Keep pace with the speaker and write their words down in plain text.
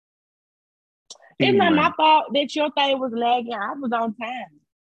It's not Anyway, my fault that your thing was lagging. I was on time.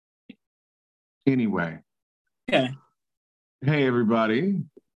 anyway. Okay. Hey everybody.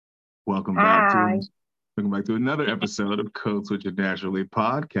 Welcome back Hi. to another episode of Code Switch It Naturally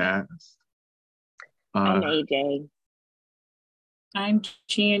podcast. I'm AJ. I'm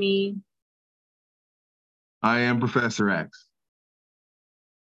Channy. I am Professor X.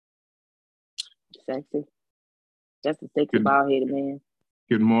 Sexy. That's a sexy bald-headed man.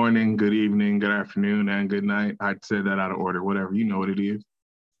 Good morning, good evening, good afternoon, and good night. I said that out of order. Whatever, you know what it is.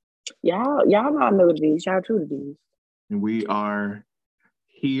 Y'all not know what it is. Y'all true to these. And we are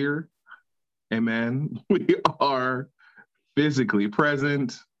here. Amen. We are physically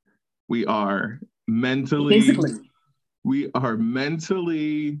present. We are mentally. We are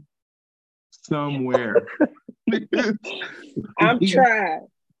mentally somewhere. I'm trying.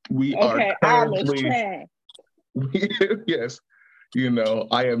 We okay, are currently. I'm trying. Yes. You know,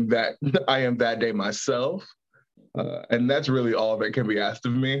 I am that day myself. And that's really all that can be asked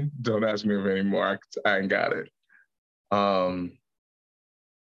of me. Don't ask me of any more. I ain't got it.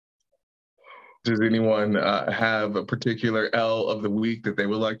 Does anyone have a particular L of the week that they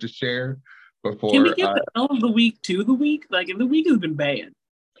would like to share before? Can we give the L of the week to the week? Like, if the week has been bad.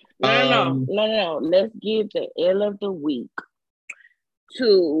 No. Let's give the L of the week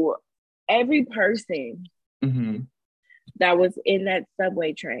to every person that was in that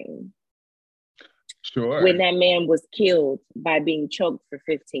subway train. Sure. When that man was killed by being choked for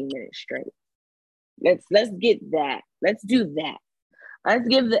 15 minutes straight. Let's get that. Let's do that. Let's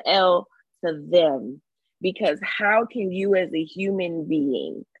give the L to them, because how can you as a human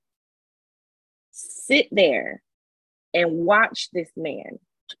being sit there and watch this man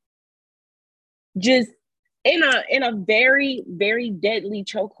just in a very, very deadly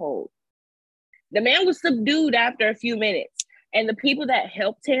chokehold? The man was subdued after a few minutes, and the people that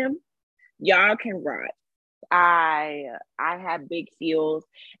helped him, y'all can rot. I have big feels,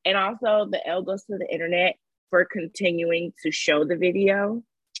 and also the L goes to the internet for continuing to show the video.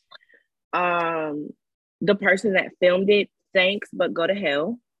 The person that filmed it, thanks, but go to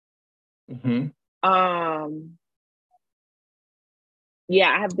hell. Yeah,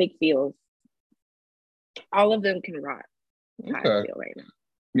 I have big feels. All of them can rot. Okay. How I feel right now.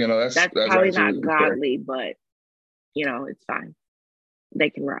 You know, that's probably not godly, but you know, it's fine. They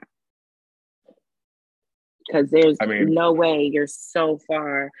can rot. Because there's no way you're so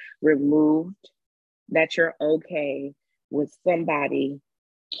far removed that you're okay with somebody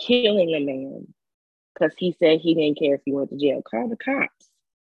killing a man because he said he didn't care if he went to jail. Call the cops.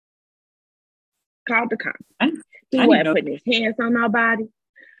 He wasn't putting his hands on nobody.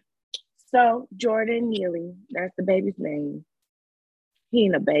 So Jordan Neely, that's the baby's name. He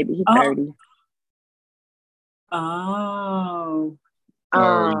ain't a baby. He's 30. Oh.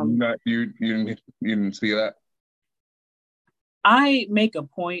 You didn't see that? I make a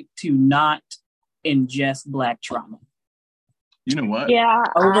point to not ingest Black trauma. You know what? Yeah,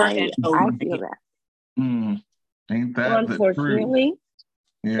 over and over. I feel that. Ain't that unfortunately?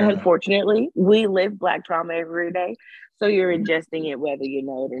 Unfortunately, we live Black trauma every day, so you're ingesting it whether you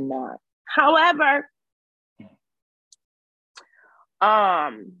know it or not. However,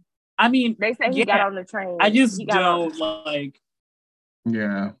 they say he got on the train. I just don't like.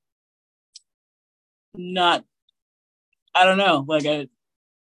 Yeah. Not. I don't know. Like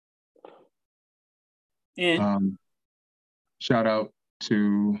shout out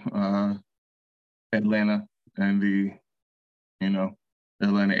to Atlanta and the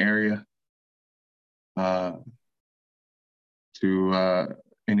Atlanta area. To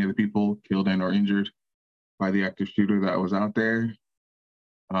any of the people killed and or injured by the active shooter that was out there.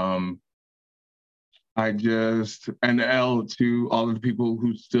 And L to all of the people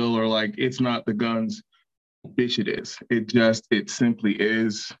who still are like, it's not the guns. Bitch, it is. It simply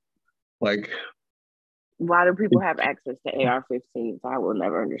is. Like, why do people have access to AR-15s? I will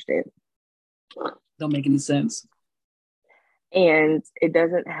never understand. Don't make any sense. And it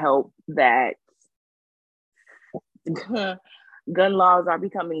doesn't help that gun laws are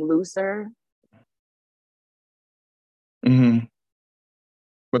becoming looser.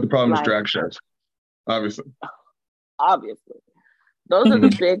 But the problem is drag shows, obviously. Those are the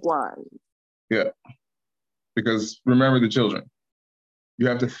big ones. Yeah. Because remember the children. You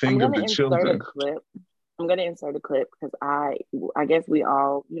have to think of the children. I'm going to insert a clip because I guess we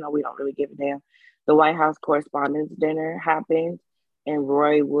all, we don't really give a damn. The White House Correspondents' Dinner happened, and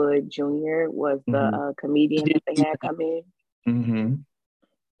Roy Wood Jr. was the comedian that they had come in.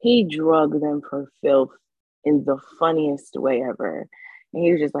 He drugged them for filth in the funniest way ever. And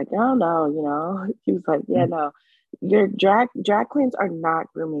he was just like, oh, no, he was like, yeah, no, your drag queens are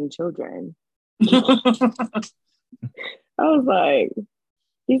not grooming children. I was like,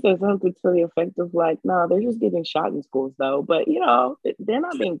 he said something to the effect of like, no, they're just getting shot in schools though. But they're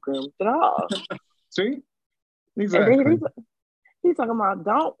not being groomed at all. See? And then Exactly. he's talking about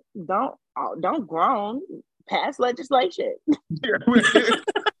don't groan, pass legislation.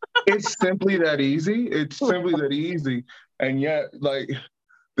 It's simply that easy. It's simply that easy. And yet, like,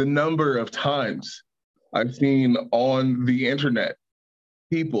 the number of times I've seen on the internet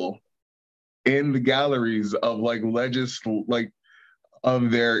people in the galleries of like of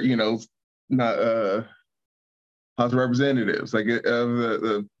their, not House of Representatives, like of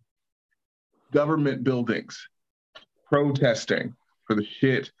the government buildings protesting for the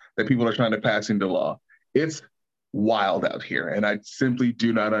shit that people are trying to pass into law. It's wild out here, and I simply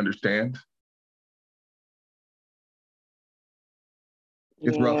do not understand.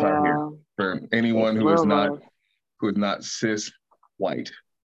 It's rough out here for anyone who is not cis white.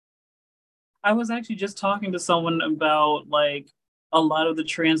 I was actually just talking to someone about like a lot of the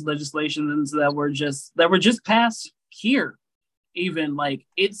trans legislations that were just passed here. Even like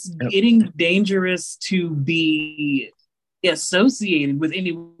it's getting dangerous to be associated with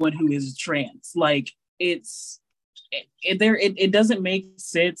anyone who is trans. Like it doesn't make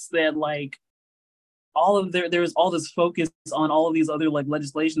sense that like there's all this focus on all of these other like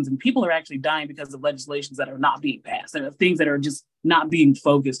legislations, and people are actually dying because of legislations that are not being passed. There are things that are just not being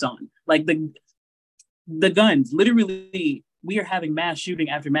focused on, like the guns. Literally, we are having mass shooting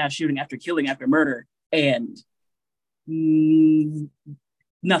after killing after murder, and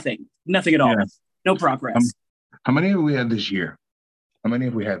nothing at all. Yeah. No progress. How many have we had this year? How many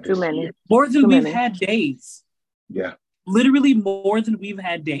have we had this year? More than we've had days. Yeah. Literally more than we've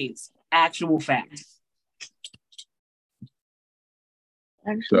had days. Actual fact.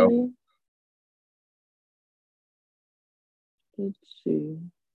 Actually, let's see.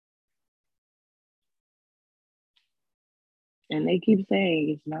 And they keep saying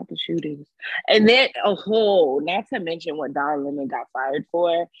it's not the shootings. And then, not to mention what Don Lemon got fired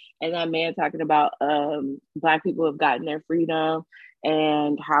for. And that man talking about Black people have gotten their freedom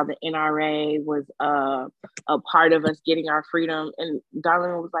and how the NRA was a part of us getting our freedom. And Don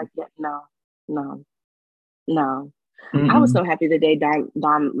Lemon was like, yeah, no. Mm-hmm. I was so happy the day Don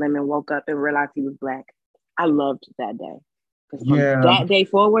Lemon woke up and realized he was Black. I loved that day. From that day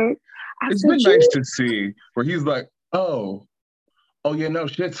forward, it's been nice to see where he's like, oh yeah, no,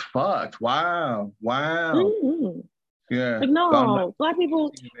 shit's fucked. Wow. Mm-hmm. Yeah. Like, no, Black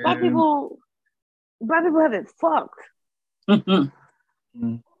people haven't fucked.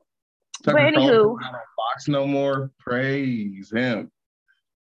 Mm-hmm. But anywho, not on Fox no more. Praise him.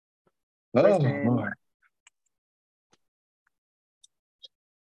 Listen, oh boy.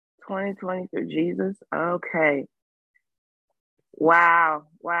 2020 through Jesus. Okay. Wow.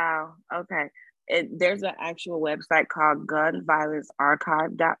 Okay. There's an actual website called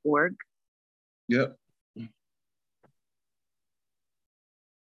gunviolencearchive.org. Yep.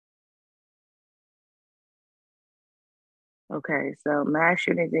 Okay, so mass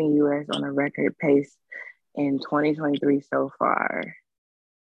shootings in the U.S. on a record pace in 2023 so far.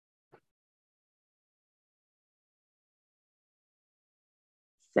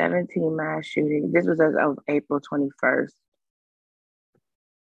 $17 mass shootings. This was as of April 21st.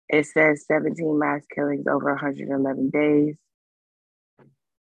 It says 17 mass killings over 111 days.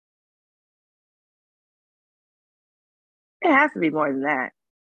 It has to be more than that.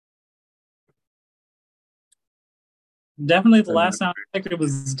 Definitely the last time I checked, it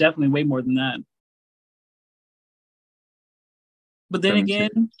was definitely way more than that. But then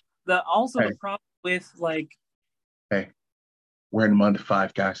again, the problem with like... Hey, we're in month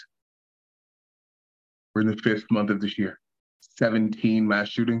 5, guys. We're in the 5th month of this year. 17 mass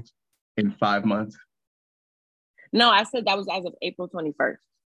shootings in 5 months. No, I said that was as of April 21st.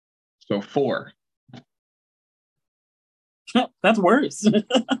 So 4. That's worse.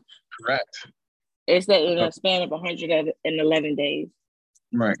 Correct. It's that in a span of 111 days.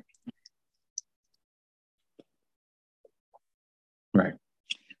 Right.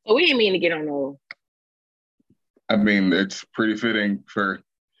 So we didn't mean to get on the... I mean, it's pretty fitting for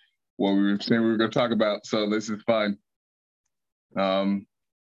what we were saying we were going to talk about. So this is fine. So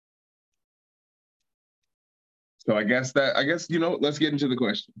I guess, let's get into the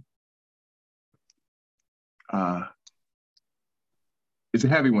question. It's a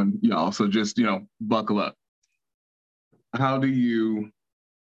heavy one, y'all. So just, buckle up. How do you,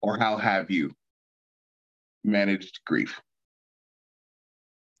 or how have you managed grief?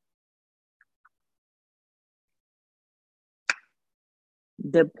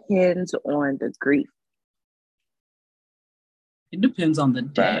 Depends on the grief. It depends on the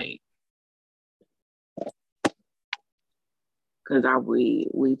day. Because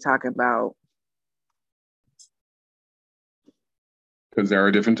we talk about, because there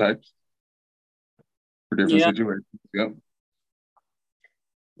are different types for different situations. Yep.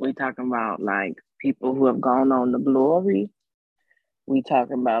 we talking about like people who have gone on the glory. We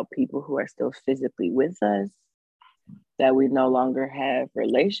talking about people who are still physically with us that we no longer have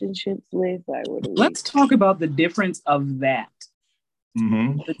relationships with. Like, what do we? Let's talk about the difference of that.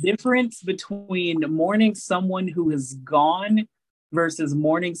 Mm-hmm. The difference between mourning someone who is gone versus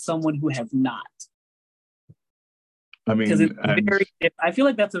mourning someone who has not. I mean, I feel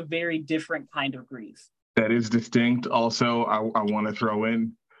like that's a very different kind of grief. That is distinct. Also, I want to throw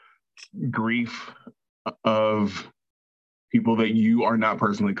in grief of people that you are not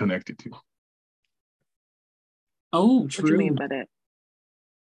personally connected to. Oh, true. What do you mean by that?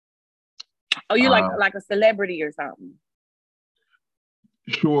 Oh, you like a celebrity or something?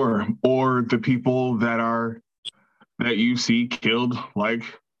 Sure. Or the people that you see killed, like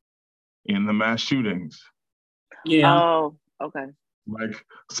in the mass shootings. Yeah. Oh, okay. Like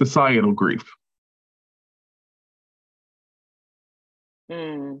societal grief.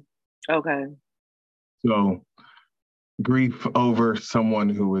 Okay. So grief over someone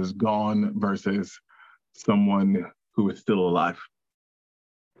who is gone versus someone who is still alive.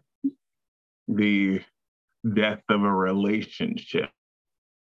 The death of a relationship.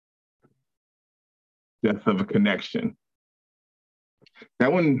 Death of a connection.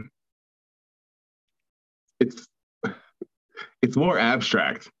 That one, it's more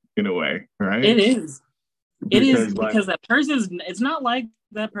abstract in a way, right? It is. Because that person's, it's not like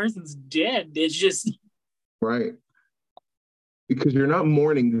that person's dead. It's just. Right. Because you're not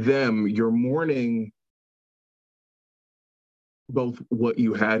mourning them, you're mourning both what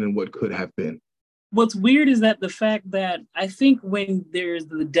you had and what could have been. What's weird is that the fact that I think when there's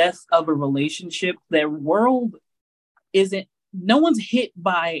the death of a relationship, their world isn't, no one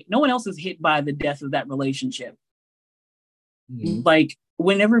else is hit by the death of that relationship. Mm-hmm. Like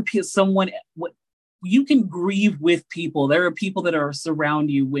whenever someone, you can grieve with people. There are people that are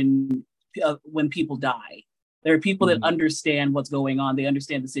surround you when people die. There are people that understand what's going on. They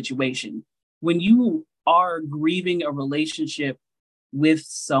understand the situation. When you are grieving a relationship with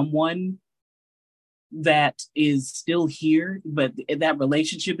someone that is still here, but that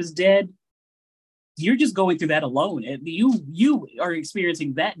relationship is dead, you're just going through that alone. You are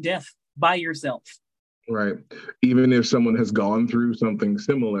experiencing that death by yourself. Right. Even if someone has gone through something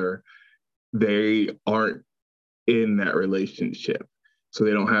similar, they aren't in that relationship. So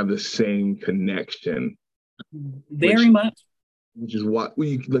they don't have the same connection. Very much. Which is what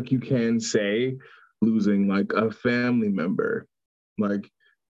you can say losing like a family member. Like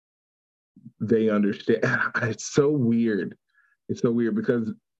they understand. It's so weird. It's so weird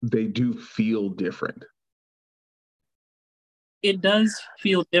because they do feel different. It does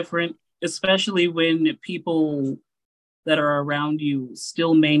feel different, especially when people that are around you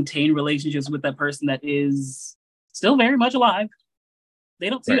still maintain relationships with that person that is still very much alive. They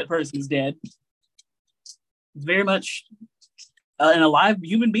don't see that person's dead. It's very much an alive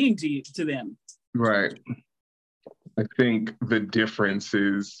human being to them. Right. I think the difference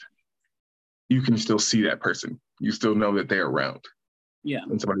is you can still see that person. You still know that they're around. Yeah.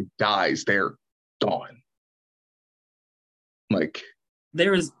 When somebody dies, they're gone. Like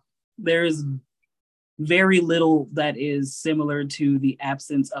there is very little that is similar to the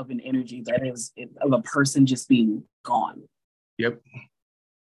absence of an energy that is of a person just being gone. Yep.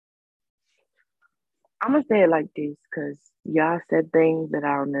 I'm gonna say it like this because y'all said things that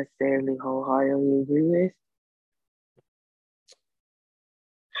I don't necessarily wholeheartedly agree with.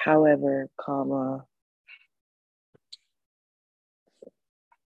 However,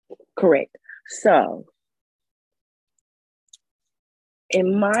 correct. So,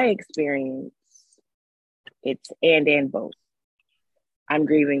 in my experience, it's and both. I'm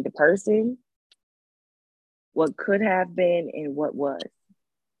grieving the person, what could have been, and what was.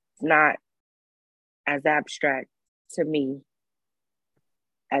 It's not as abstract to me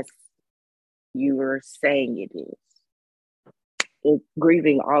as you were saying it is. It's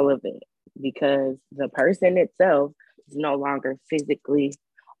grieving all of it because the person itself is no longer physically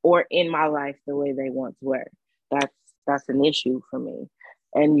or in my life the way they once were. That's an issue for me.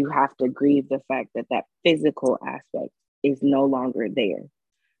 And you have to grieve the fact that that physical aspect is no longer there.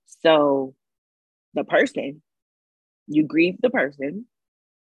 So the person, you grieve the person,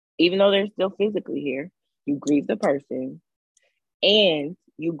 even though they're still physically here, you grieve the person and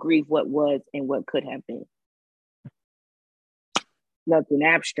you grieve what was and what could have been. Nothing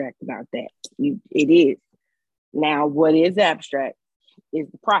abstract about that. It is. Now, what is abstract is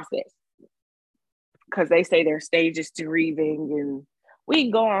the process. because they say there are stages to grieving, and we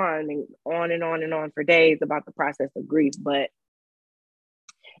can go on and on and on and on for days about the process of grief, but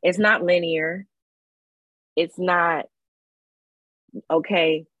it's not linear. It's not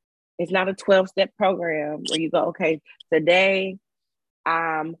okay. It's not a 12-step program where you go, okay, today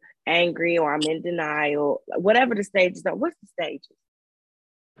I'm angry or I'm in denial, whatever the stages are. What's the stages?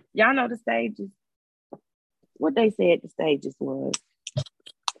 Y'all know the stages? What they said the stages was.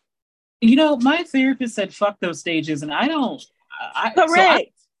 You know, my therapist said, fuck those stages, and I don't. Correct.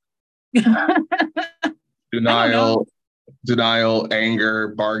 Denial, anger,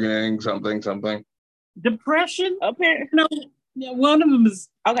 bargaining, something. Depression? Okay. No, one of them is.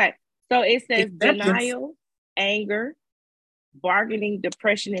 Okay. So it says denial, anger, bargaining,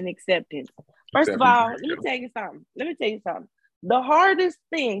 depression, and acceptance. First of all, let me tell you something. The hardest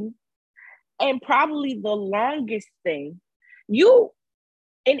thing, and probably the longest thing,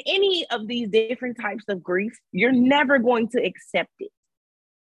 in any of these different types of grief, you're never going to accept it.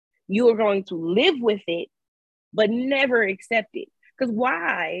 You are going to live with it, but never accept it. Because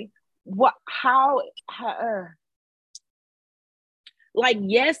why? What? How? Like,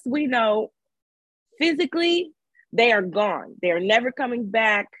 yes, we know physically they are gone. They're never coming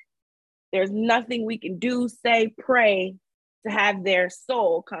back. There's nothing we can do, say, pray to have their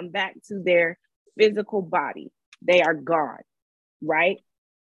soul come back to their physical body. They are gone, right?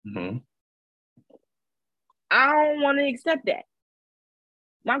 Mm-hmm. I don't want to accept that.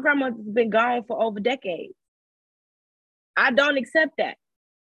 My grandmother's been gone for over decades. I don't accept that.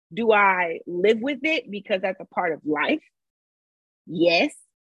 Do I live with it because that's a part of life? Yes.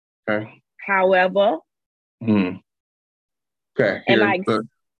 Okay. However, okay.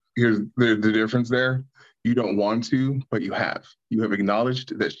 Here's the difference there. You don't want to, but you have. You have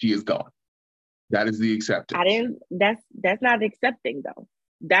acknowledged that she is gone. That is the acceptance. That's not accepting though.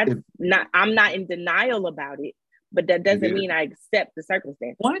 I'm not in denial about it, but that doesn't mean I accept the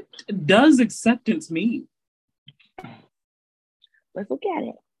circumstance. What does acceptance mean? Let's look at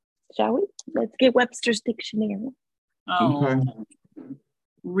it, shall we? Let's get Webster's dictionary. Oh, okay.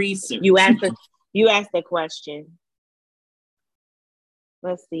 Research. You asked the question.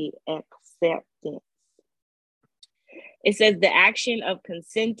 Let's see, acceptance. It says the action of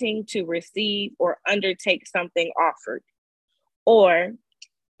consenting to receive or undertake something offered. Or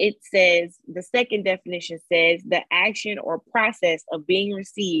it says, the second definition says the action or process of being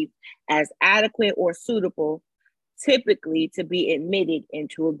received as adequate or suitable, typically to be admitted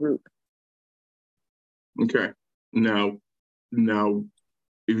into a group. Okay. Now,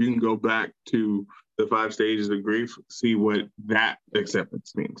 if you can go back to the 5 stages of grief, see what that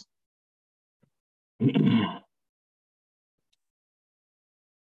acceptance means.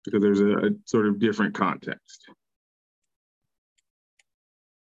 Because there's a sort of different context.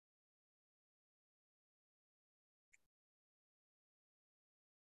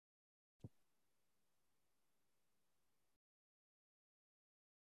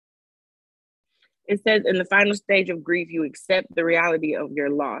 It says in the final stage of grief, you accept the reality of your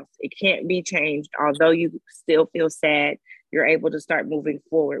loss. It can't be changed. Although you still feel sad, you're able to start moving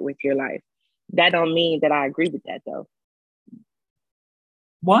forward with your life. That don't mean that I agree with that though.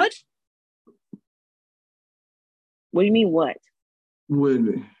 What? What do you mean what?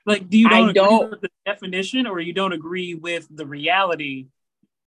 Like, do you don't agree with the definition, or you don't agree with the reality?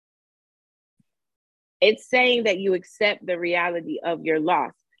 It's saying that you accept the reality of your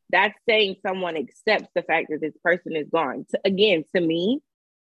loss. That's saying someone accepts the fact that this person is gone. Again, to me,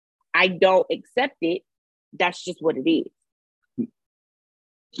 I don't accept it. That's just what it is.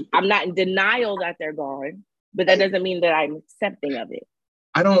 I'm not in denial that they're gone, but that doesn't mean that I'm accepting of it.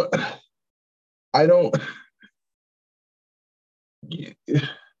 I don't.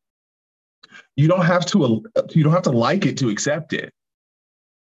 You don't have to like it to accept it.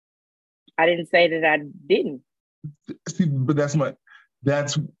 I didn't say that I didn't. See, but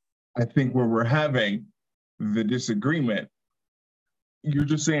that's I think where we're having the disagreement. You're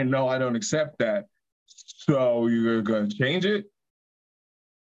just saying, no, I don't accept that. So you're going to change it?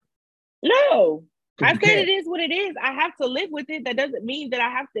 No. I said it is what it is. I have to live with it. That doesn't mean that I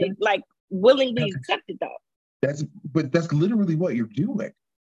have to willingly accept it though. That's literally what you're doing.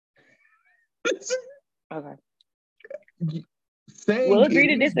 Okay. We'll agree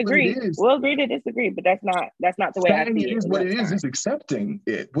to disagree. We'll agree to disagree, but that's not the way I see it. Saying it is what it is accepting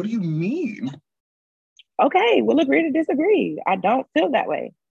it. What do you mean? Okay, we'll agree to disagree. I don't feel that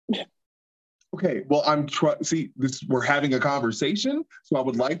way. Okay, well, we're having a conversation, so I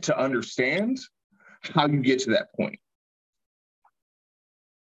would like to understand how you get to that point.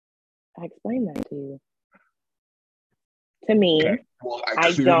 I explained that to you. To me, okay. Well,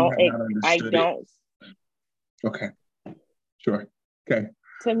 Okay. Sure. Okay.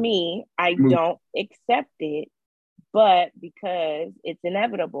 To me, I Move. don't accept it, but because it's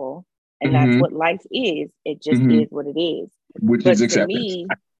inevitable and that's Mm-hmm. what life is, it just Mm-hmm. is what it is. Which is But to acceptance. me,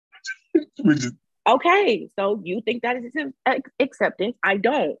 Which is okay, so you think that is acceptance. I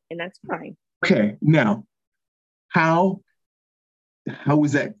don't, and that's fine. okay. Now, how how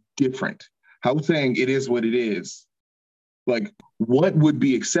is that different? How saying it is what it is? Like, what would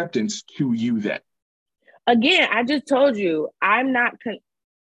be acceptance to you then? Again, I just told you, I'm not.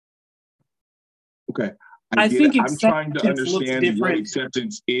 Okay. I I get it. think I'm trying to acceptance looks understand what different.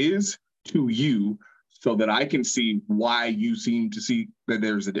 acceptance is to you so that I can see why you seem to see that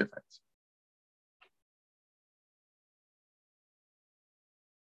there's a difference.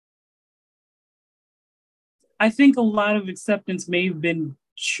 I think a lot of acceptance may have been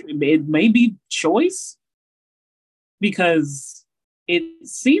it may be choice, because it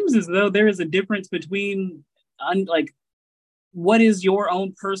seems as though there is a difference between like what is your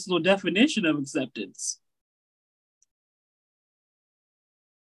own personal definition of acceptance.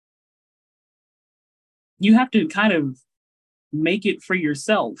 You have to kind of make it for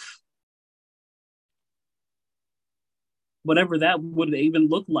yourself, whatever that would even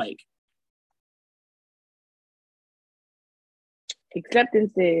look like.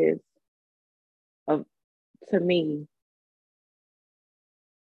 Acceptance is, of to me,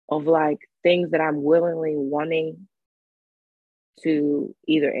 of like things that I'm willingly wanting to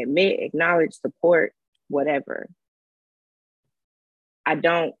either admit, acknowledge, support, whatever. I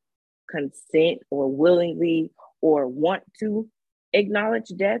don't consent or willingly or want to acknowledge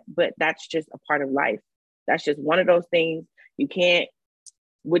death, but that's just a part of life. That's just one of those things you can't,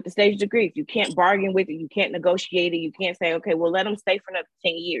 with the stages of grief, you can't bargain with it, you can't negotiate it, you can't say, okay, well, let them stay for another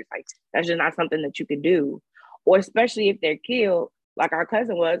 10 years. Like, that's just not something that you can do. Or especially if they're killed, like our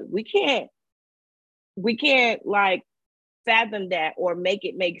cousin was, we can't like fathom that or make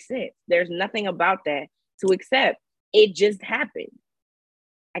it make sense. There's nothing about that to accept. It just happened.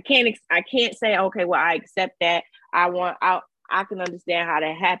 I can't say, okay, well, I accept that. I can understand how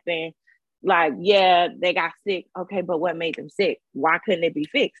that happened. Like, yeah, they got sick. Okay, but what made them sick? Why couldn't it be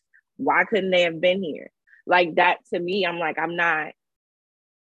fixed? Why couldn't they have been here? Like that to me, I'm like, I'm not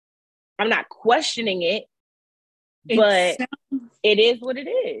questioning it, It but sounds, it is what it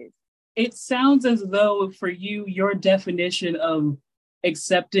is. it sounds as though for you, your definition of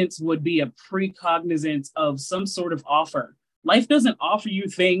acceptance would be a precognizance of some sort of offer. Life doesn't offer you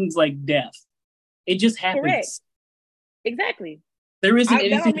things like death. It just Correct. happens. Exactly. There isn't That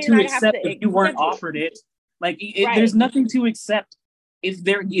anything don't mean to I have accept to if you weren't accept it. offered it. Like Right. there's nothing to accept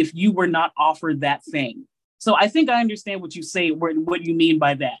if you were not offered that thing. So I think I understand what you say, what you mean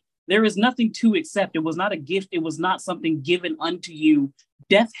by that. There is nothing to accept. It was not a gift. It was not something given unto you.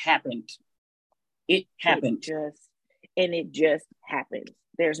 Death happened. It happened. It just happens.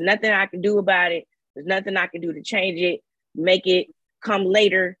 There's nothing I can do about it. There's nothing I can do to change it, make it come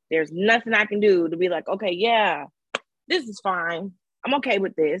later. There's nothing I can do to be like, okay, yeah, this is fine. I'm okay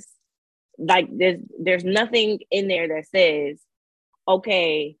with this. Like there's nothing in there that says,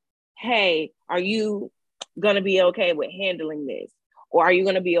 okay, hey, are you gonna be okay with handling this? Or are you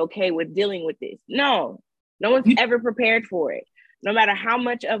gonna be okay with dealing with this? No, no one's ever prepared for it. No matter how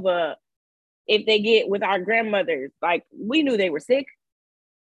much of a, if they get with our grandmothers, like we knew they were sick.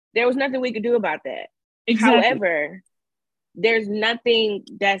 There was nothing we could do about that. Exactly. However, there's nothing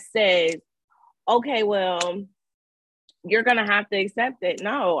that says, okay, well, you're gonna have to accept it.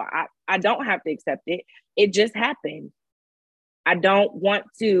 No, I don't have to accept it. It just happened. I don't want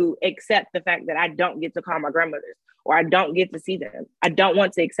to accept the fact that I don't get to call my grandmothers or I don't get to see them. I don't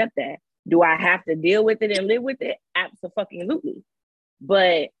want to accept that. Do I have to deal with it and live with it? Absolutely.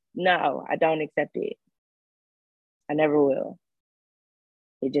 But no, I don't accept it. I never will.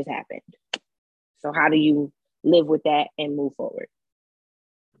 It just happened. So how do you live with that and move forward?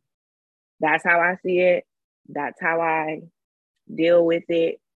 That's how I see it. That's how I deal with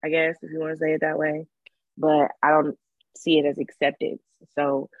it, I guess, if you want to say it that way. But I don't see it as acceptance.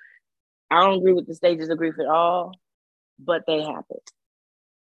 So I don't agree with the stages of grief at all, but they happen.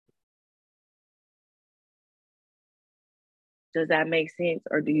 Does that make sense,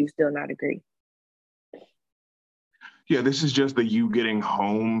 or do you still not agree? Yeah, this is just the you getting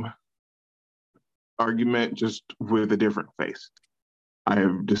home argument, just with a different face. I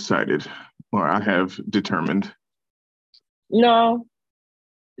have decided, or I have determined. No,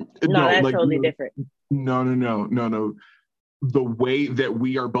 that's like totally different. no. The way that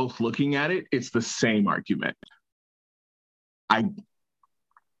we are both looking at it, it's the same argument. I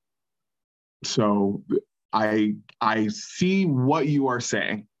so I see what you are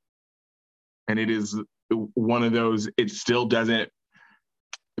saying, and it is one of those, it still doesn't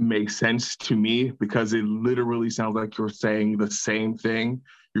make sense to me because it literally sounds like you're saying the same thing.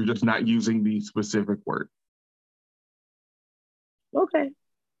 You're just not using the specific word. Okay.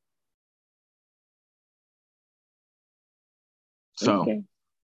 So, okay.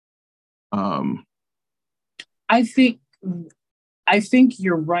 I think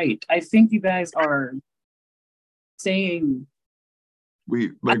you're right. I think you guys are saying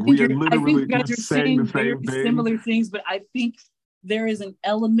we are literally just saying the very same thing. Similar things, but I think there is an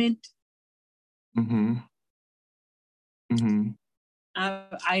element. Mm-hmm. Mm-hmm. I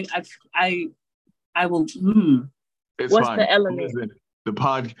will. It's What's fine. the element? Listen,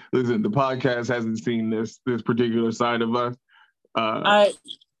 the podcast hasn't seen this particular side of us.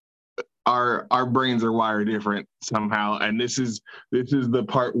 Our brains are wired different somehow, and this is the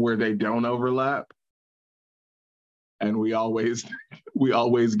part where they don't overlap, and we always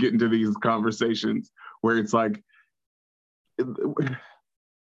get into these conversations where it's like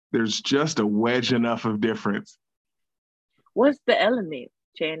there's just a wedge enough of difference. What's the element,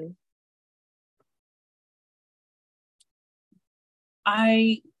 Channing?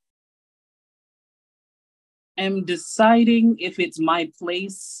 I am deciding if it's my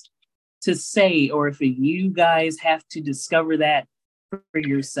place to say, or if you guys have to discover that for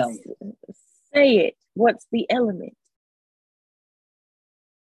yourself. Say it. What's the element?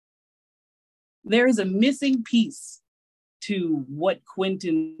 There is a missing piece to what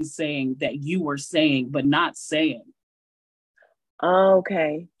Quentin's saying that you were saying, but not saying.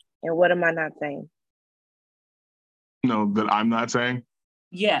 Okay. And what am I not saying? No, that I'm not saying?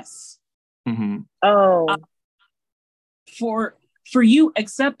 Yes. Mm-hmm. Oh. For you,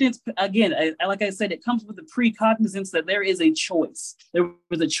 acceptance, again, like I said, it comes with the precognizance that there is a choice. There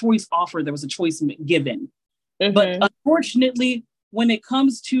was a choice offered. There was a choice given. Mm-hmm. But unfortunately, when it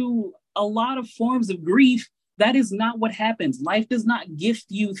comes to a lot of forms of grief, that is not what happens. Life does not gift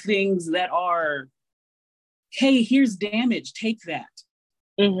you things that are, hey, here's damage, take that.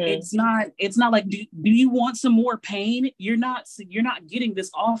 Mm-hmm. It's not like, do you want some more pain? You're not getting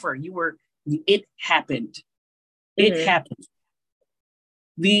this offer. It happened. Mm-hmm. It happened.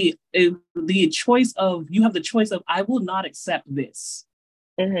 The choice of, you have the choice of, I will not accept this.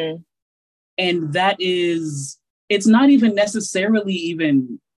 Mm-hmm. And that is, it's not even necessarily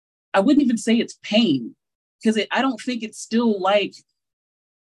even, I wouldn't even say it's pain, because I don't think it's still like,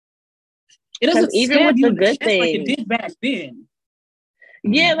 it doesn't even with the good thing like it did back then.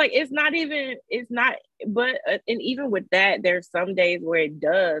 Yeah, like it's not, but and even with that, there's some days where it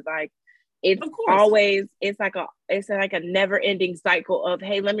does, like it's always, it's like a never-ending cycle of,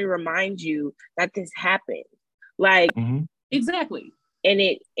 hey, let me remind you that this happened. Like, mm-hmm. Exactly. And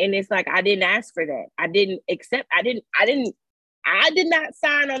it's like, I didn't ask for that. I didn't accept, I did not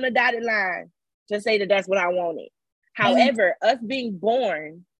sign on the dotted line to say that that's what I wanted. However, us being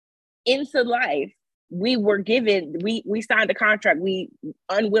born into life, we were given, we signed a contract. We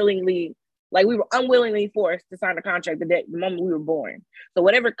were unwillingly forced to sign a contract the moment we were born. So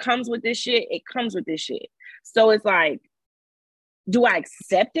whatever comes with this shit, it comes with this shit. So it's like, do I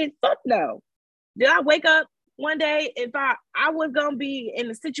accept it? Fuck no. Did I wake up one day if I was gonna be in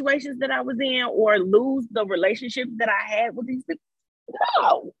the situations that I was in or lose the relationship that I had with these people?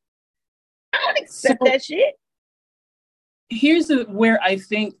 No. I don't accept that shit. Here's where I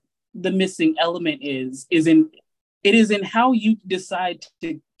think the missing element is in how you decide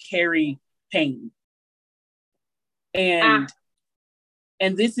to carry pain. And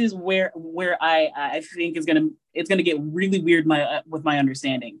this is where I think it's gonna get really weird with my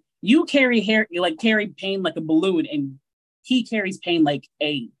understanding. You carry pain like a balloon, and he carries pain like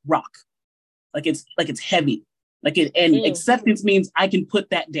a rock, like it's heavy, acceptance means I can put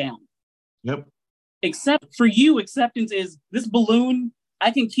that down. Yep. Except for you, acceptance is this balloon. I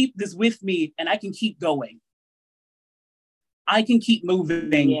can keep this with me, and I can keep going. I can keep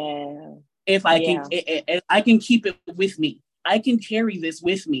moving. Yeah. If I can keep it with me. I can carry this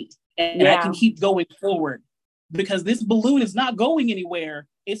with me, and I can keep going forward, because this balloon is not going anywhere.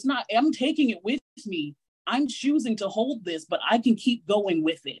 It's not, I'm taking it with me. I'm choosing to hold this, but I can keep going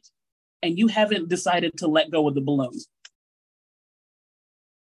with it. And you haven't decided to let go of the balloon.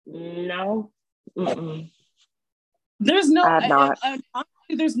 No. Mm-mm. There's nothing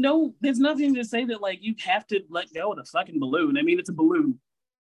to say that like you have to let go of the fucking balloon. I mean, it's a balloon.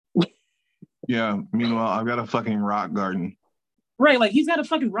 Yeah. Meanwhile, I've got a fucking rock garden. Right, like he's got a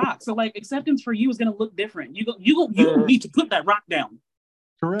fucking rock. So like acceptance for you is gonna look different. You need to put that rock down.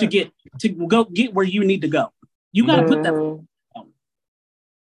 Correct. to go get where you need to go. You gotta put that rock down.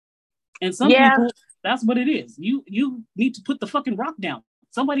 And some people, that's what it is. You need to put the fucking rock down.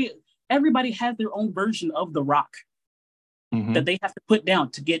 Somebody, everybody has their own version of the rock Mm-hmm. that they have to put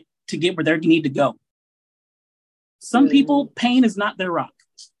down to get where they need to go. Some people, pain is not their rock.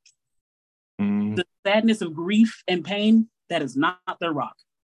 The sadness of grief and pain, that is not their rock.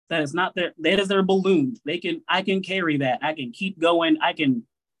 That is their balloon. I can carry that. I can keep going.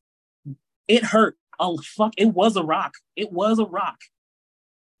 It hurt. Oh, fuck. It was a rock. It was a rock.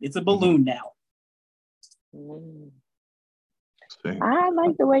 It's a balloon now. I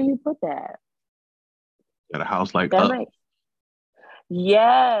like the way you put that. Got a house like Up.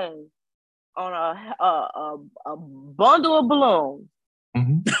 Yes. On a bundle of balloons.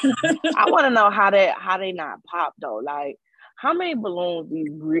 Mm-hmm. I want to know how they not pop though. Like, how many balloons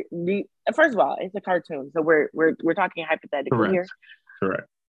do you first of all, it's a cartoon, so we're talking hypothetically here. Correct.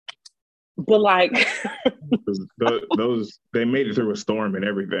 But like, those they made it through a storm and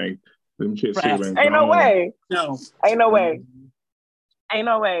everything. Them shit ain't no way. No, ain't no way. Ain't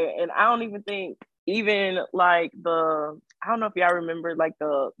no way. And I don't even think like I don't know if y'all remember like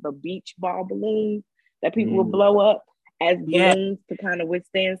the beach ball balloons that people would blow up as balloons to kind of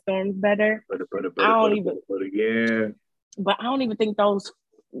withstand storms better. But I don't even think those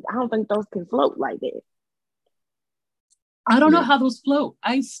can float like that. I don't know how those float.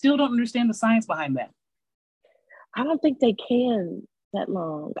 I still don't understand the science behind that. I don't think they can that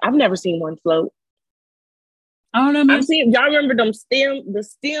long. I've never seen one float. I don't know, man. I've seen, y'all remember the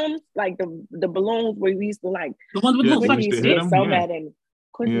stems, like the balloons where we used to like the ones with the Quentin used to get so mad at me.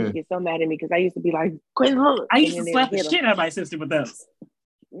 Quentin used to get so mad at me because I used to be like, Quentin, look. I used to slap the shit out of my sister with those.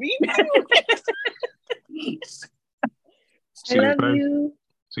 Me too. I love you.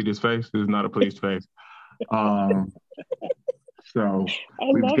 See this face? This is not a pleased face. So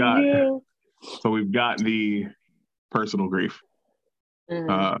we've got the personal grief.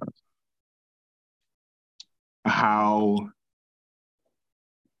 Mm-hmm. How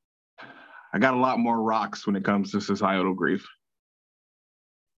I got a lot more rocks when it comes to societal grief.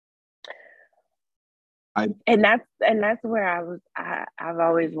 And that's where I've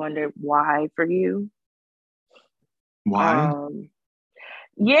always wondered why for you. Why?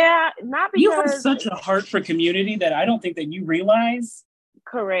 Yeah, not because you have such a heart for community that I don't think that you realize.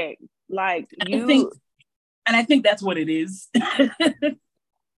 Correct. Like I think that's what it is.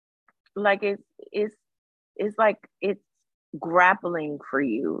 Like it's like it's grappling for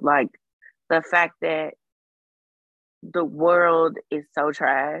you, like the fact that the world is so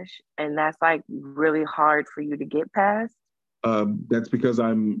trash, and that's like really hard for you to get past. That's because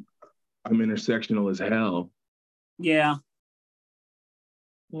I'm intersectional as hell. Yeah.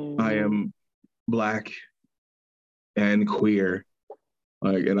 I am Black and queer,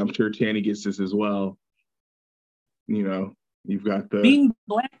 like, and I'm sure Tanny gets this as well. You know, you've got the being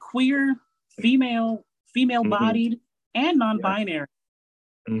Black, queer, female bodied, and non-binary.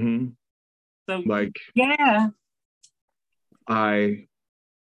 Mm-hmm. So like, yeah,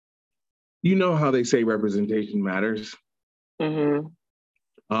 you know how they say representation matters. Mm-hmm.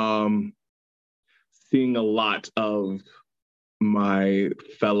 Seeing a lot of my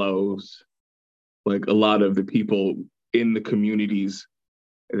fellows, like a lot of the people in the communities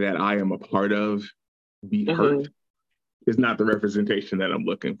that I am a part of, be hurt is not the representation that I'm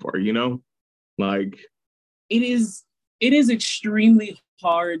looking for, you know? Like, it is extremely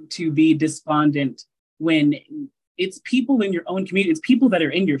hard to be despondent when it's people in your own community, it's people that are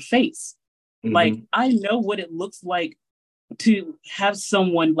in your face. Mm-hmm. Like, I know what it looks like to have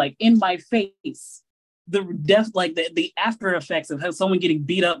someone like in my face, the after effects of someone getting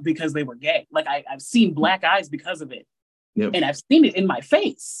beat up because they were gay. Like, I've seen black eyes because of it. Yep. And I've seen it in my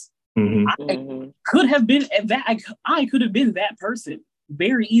face. Mm-hmm. I could have been that. I could have been that person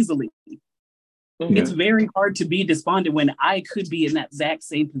very easily. Mm-hmm. It's very hard to be despondent when I could be in that exact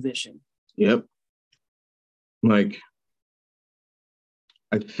same position. Yep. Like,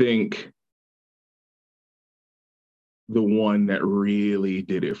 I think the one that really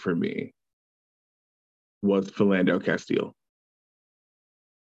did it for me was Philando Castile.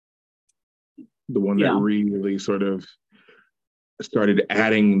 The one that really sort of started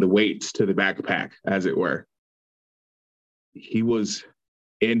adding the weights to the backpack, as it were. He was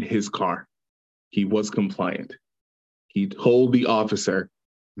in his car. He was compliant. He told the officer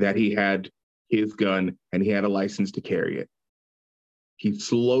that he had his gun and he had a license to carry it. He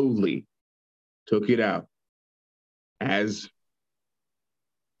slowly took it out as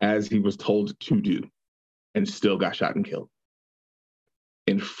he was told to do, and still got shot and killed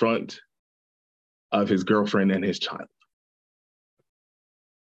in front of his girlfriend and his child.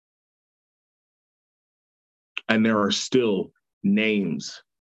 And there are still names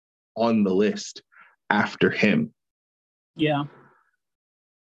on the list after him. Yeah.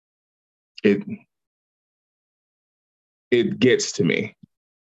 it gets to me.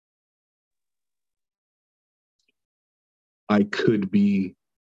 I could be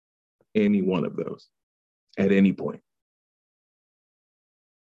any one of those at any point.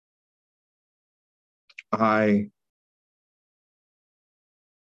 I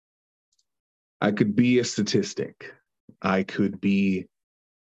could be a statistic. I could be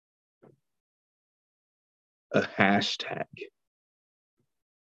a hashtag.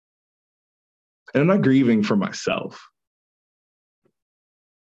 And I'm not grieving for myself.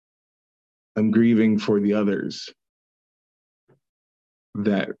 I'm grieving for the others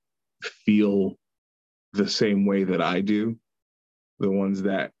that feel the same way that I do, the ones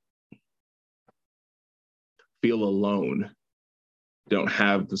that feel alone, don't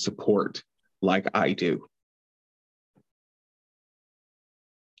have the support like I do.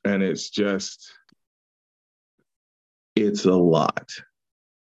 And it's a lot.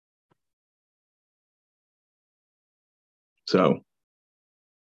 So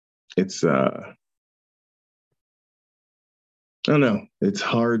it's I don't know. It's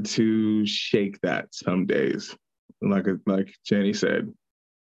hard to shake that some days. Like Jenny said,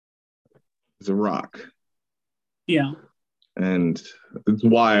 it's a rock. Yeah. And it's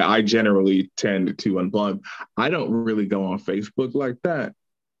why I generally tend to unplug. I don't really go on Facebook like that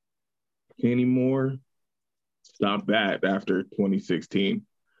anymore. Stop that after 2016.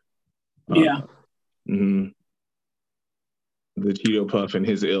 Yeah. The Cheeto Puff and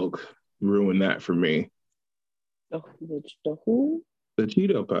his ilk ruined that for me. The who? The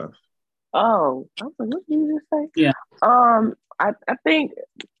Cheeto Puff. Oh, I was like, what did you just say? Yeah. I think,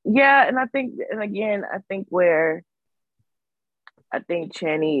 yeah, and I think, and again, I think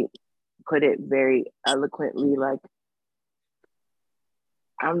Channy put it very eloquently, like,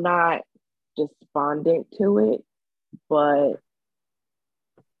 I'm not despondent to it, but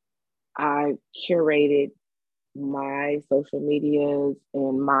I curated my social medias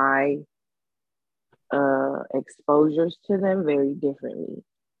and my exposures to them very differently,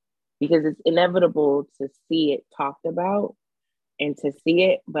 because it's inevitable to see it talked about and to see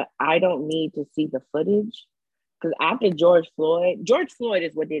it, but I don't need to see the footage, because after George Floyd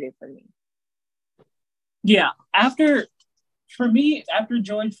is what did it for me. Yeah, after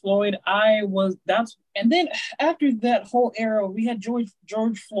George Floyd, and then after that whole era, we had George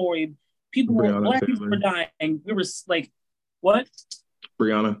Floyd. Black people were dying. We were like, what?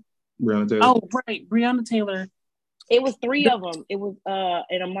 Breonna Taylor. Oh, right, Breonna Taylor. It was three of them. It was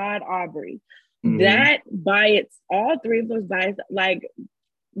and Ahmaud Arbery. That by all three of those by like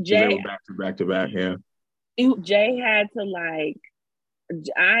Jay back to back, yeah. Jay had to like.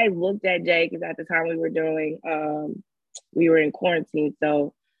 I looked at Jay because at the time we were in quarantine,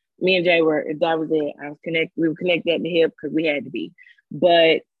 so me and Jay that was it. We were connected at the hip because we had to be,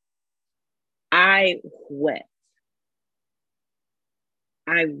 but I wept.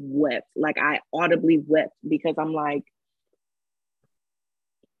 Like I audibly wept, because I'm like,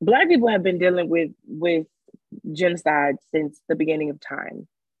 Black people have been dealing with genocide since the beginning of time.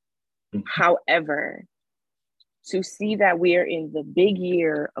 However, to see that we are in the big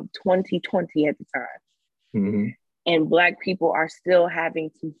year of 2020 at the time, and Black people are still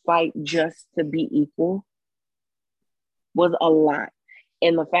having to fight just to be equal, was a lot.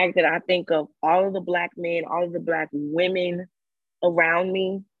 And the fact that I think of all of the Black men, all of the Black women around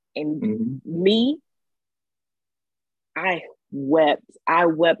me and me, I wept. I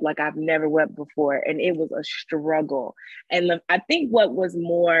wept like I've never wept before. And it was a struggle. And I think what was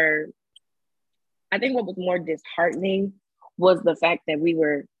more disheartening was the fact that we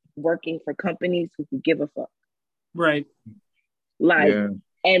were working for companies who could give a fuck. Right. Like, yeah.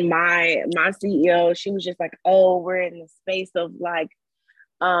 And my CEO, she was just like, oh, we're in the space of like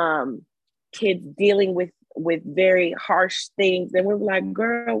kids dealing with very harsh things. And we're like,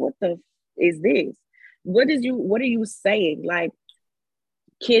 girl, what the is this? What are you saying? Like,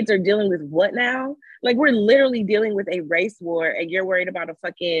 kids are dealing with what now? Like, we're literally dealing with a race war, and you're worried about a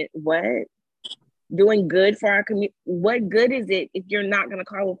fucking what? Doing good for our community. What good is it if you're not gonna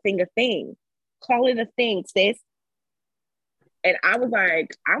call a thing a thing? Call it a thing, sis. And I was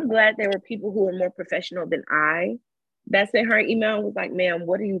like, I'm glad there were people who were more professional than I that sent her email and was like, ma'am,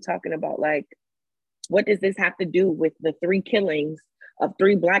 what are you talking about? Like, what does this have to do with the 3 killings of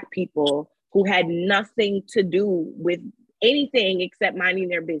 3 Black people who had nothing to do with anything except minding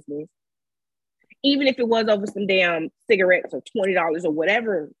their business? Even if it was over some damn cigarettes or $20 or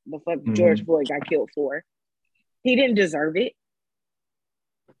whatever the fuck George Floyd got killed for, he didn't deserve it.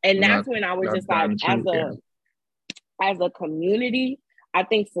 And that's when I was just like, as a community, I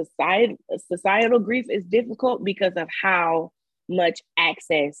think societal grief is difficult because of how much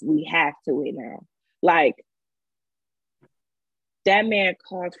access we have to it now. Like, that man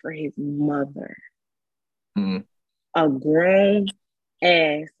called for his mother, a grown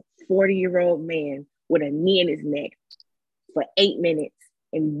ass 40-year-old man with a knee in his neck for 8 minutes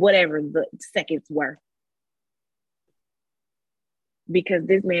and whatever the seconds were. Because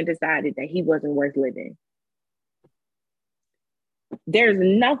this man decided that he wasn't worth living. There's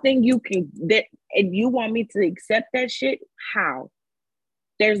nothing you can, that if you want me to accept that shit, how?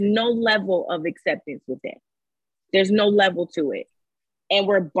 There's no level of acceptance with that. There's no level to it. And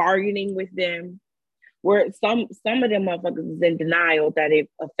we're bargaining with them. We're some of them motherfuckers is in denial that it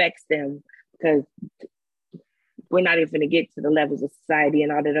affects them, because we're not even going to get to the levels of society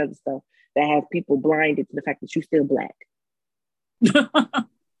and all that other stuff that has people blinded to the fact that you're still Black.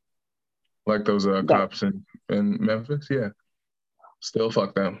 Like those cops in Memphis, yeah. Still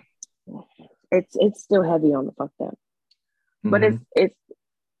fuck them. It's still heavy on the fuck them. But it's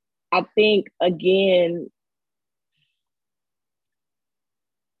I think, again,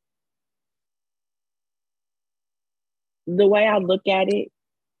 the way I look at it,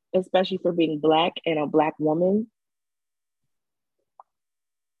 especially for being Black and a Black woman,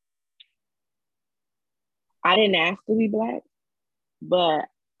 I didn't ask to be Black, but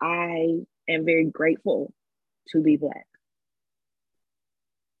I am very grateful to be Black.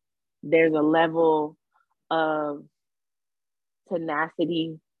 There's a level of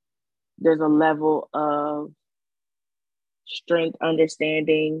tenacity. There's a level of strength,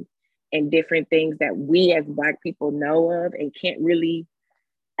 understanding, and different things that we as Black people know of and can't really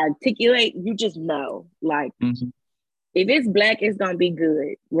articulate. You just know, like, if it's Black, it's gonna be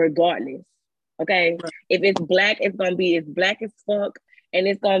good regardless. Okay, if it's Black, it's gonna be as Black as fuck, and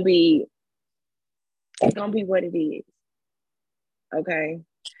it's gonna be what it is. Okay,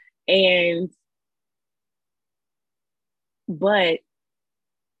 but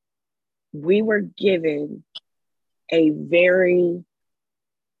we were given a very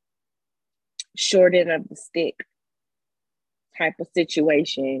short end of the stick type of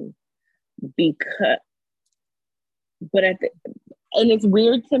situation, and it's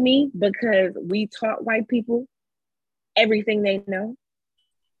weird to me because we taught white people everything they know,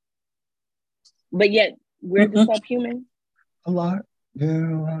 but yet we're the subhuman. A lot.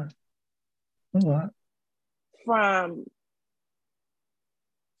 Yeah, a lot. From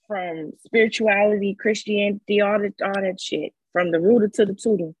spirituality, Christianity, all that shit, from the rooter to the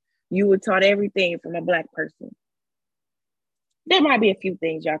tutor, you were taught everything from a Black person. There might be a few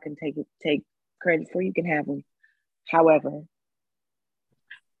things y'all can take credit for. You can have them. However,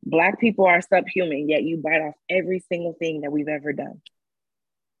 Black people are subhuman, yet you bite off every single thing that we've ever done.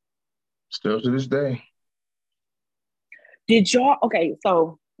 Still to this day. Did y'all? Okay,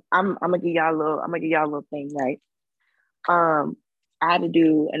 so I'm gonna give y'all a little thing, right? I had to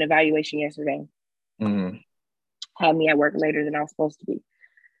do an evaluation yesterday. Had me at work later than I was supposed to be.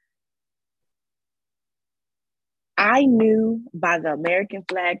 I knew by the American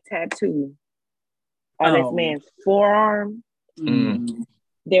flag tattoo on this man's forearm,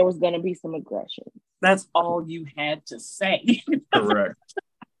 there was going to be some aggression. That's all you had to say.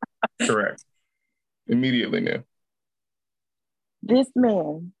 Correct. Immediately knew. This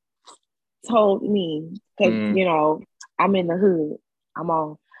man told me, because, I'm in the hood. I'm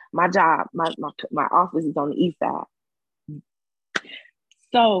on my job. My office is on the east side.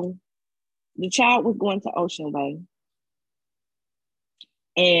 So the child was going to Ocean Way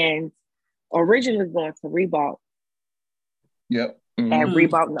and originally going to Ribault. Yep. At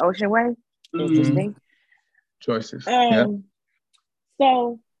Ribault and Ocean Way. Interesting. Choices.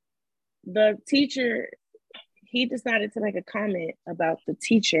 So the teacher, he decided to make a comment about the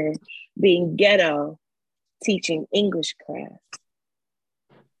teacher being ghetto teaching English class,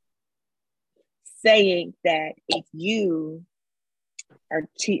 saying that if you are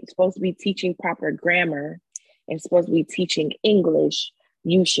supposed to be teaching proper grammar and supposed to be teaching English,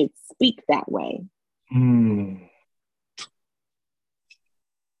 you should speak that way.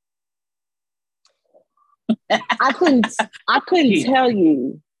 I couldn't tell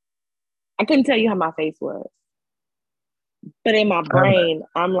you how my face was. But in my brain,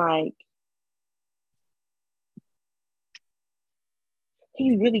 I'm like,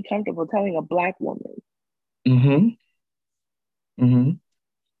 he's really comfortable telling a Black woman. And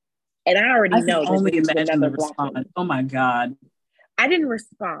I already know that this is another Black woman. Oh my God. I didn't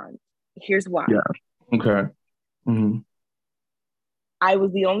respond. Here's why. Yeah. Okay. I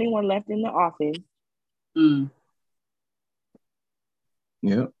was the only one left in the office.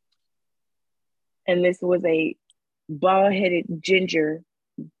 Yeah. And this was a bald-headed, ginger,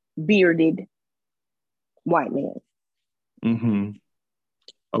 bearded white man. Mm-hmm.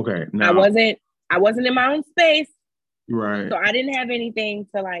 Okay. Now, I wasn't in my own space. Right. So I didn't have anything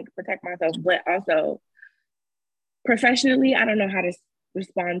to like protect myself, but also professionally, I don't know how to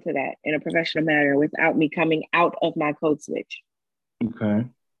respond to that in a professional manner without me coming out of my code switch. Okay.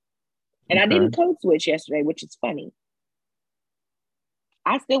 And I didn't code switch yesterday, which is funny.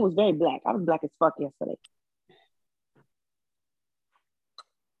 I still was very black. I was black as fuck yesterday.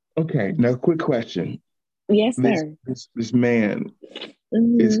 Okay. Now, quick question. Yes, sir. This man,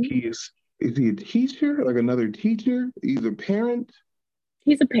 is he a teacher? Like another teacher? He's a parent?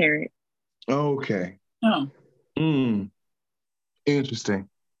 He's a parent. Okay. Oh. Interesting.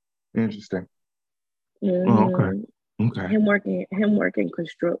 Mm-hmm. Oh, okay. Him working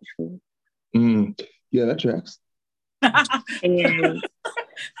construction. Yeah, that tracks. And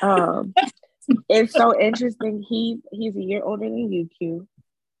it's so interesting. He's a year older than you, Q.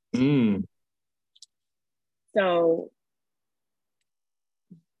 So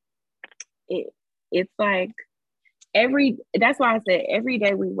it's like that's why I said every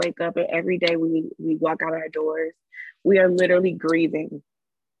day we wake up and every day we walk out our doors, we are literally grieving.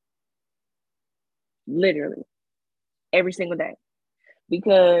 Literally. Every single day.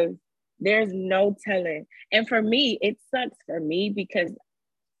 Because there's no telling. And for me, it sucks for me because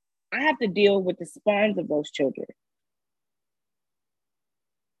I have to deal with the spawns of those children.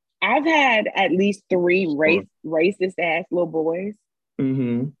 I've had at least 3 racist ass little boys.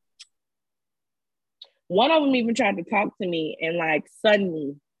 Mm-hmm. One of them even tried to talk to me and like sun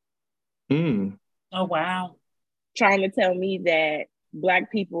me. Oh, wow. Trying to tell me that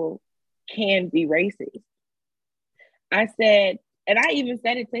Black people can be racist. I said, and I even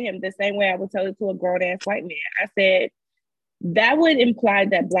said it to him the same way I would tell it to a grown ass white man. I said, that would imply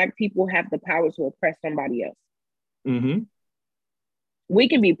that Black people have the power to oppress somebody else. Mm-hmm. We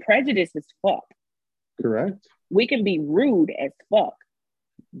can be prejudiced as fuck. Correct. We can be rude as fuck.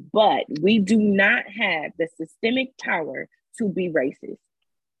 But we do not have the systemic power to be racist.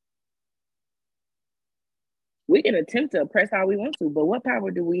 We can attempt to oppress how we want to, but what power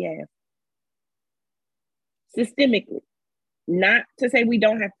do we have? Systemically. Not to say we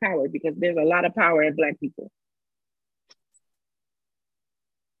don't have power, because there's a lot of power in Black people.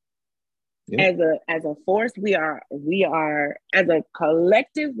 Yep. As a force, we are as a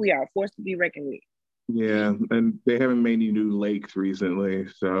collective, we are a force to be reckoned with. Yeah, and they haven't made any new lakes recently,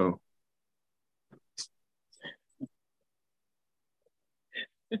 so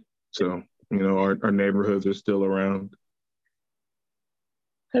our neighborhoods are still around.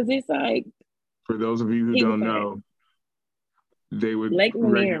 Because it's like, for those of you who don't know, they would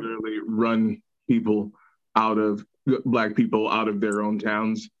regularly run Black people out of their own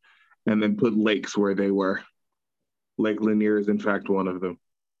towns and then put lakes where they were. Lake Lanier is in fact one of them.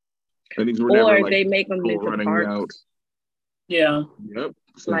 And these were never they make them into running parks. Out. Yeah. Yep.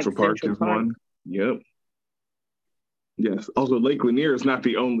 Central Park is one. Yep. Yes. Also, Lake Lanier is not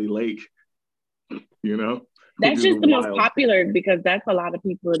the only lake. That's just the most popular because that's a lot of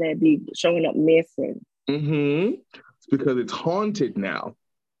people that be showing up missing. Mm-hmm. It's because it's haunted now.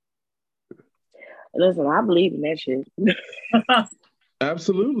 Listen, I believe in that shit.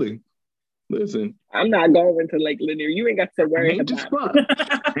 Absolutely. Listen, I'm not going to Lake Lanier. You ain't got to worry about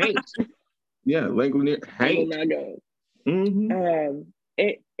it. Yeah, Lake Lanier. I'm not going. Mm-hmm.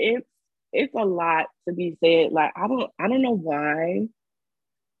 It's a lot to be said. Like I don't know why.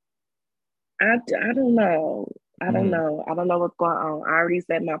 I don't know. I don't know. I don't know what's going on. I already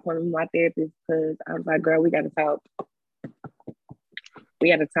set my appointment with my therapist because I was like, girl, we got to talk.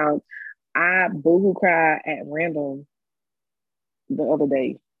 We got to talk. I boohoo cried at random the other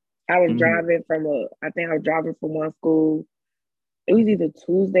day. I was driving from one school. It was either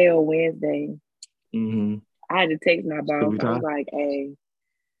Tuesday or Wednesday. Mm-hmm. I had to text my boss. I was like, hey.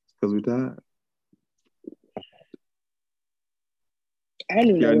 Because we died. I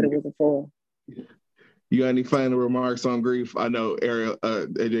didn't even know what it was for. You got any final remarks on grief? I know Ariel,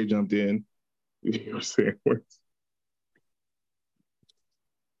 AJ jumped in. You were saying words.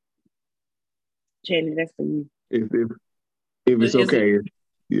 Channing, that's for you. If it's okay,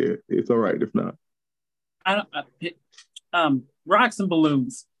 yeah, it's all right. If not, rocks and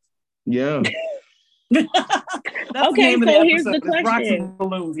balloons. Yeah. Okay, so here's the question. Rocks and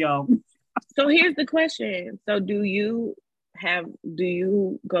balloons, y'all. So here's the question. So do you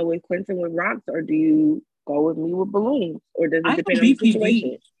go with Quentin with rocks, or do you go with me with balloons, or does it depend on the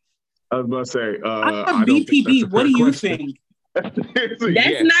situation? I was about to say, I BPB. What do you think? That's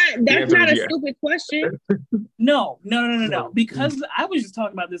not a stupid question. No. Because I was just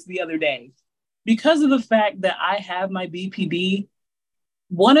talking about this the other day. Because of the fact that I have my BPD,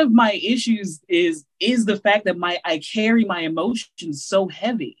 one of my issues is the fact that I carry my emotions so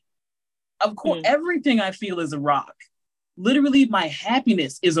heavy. Of course, everything I feel is a rock. Literally, my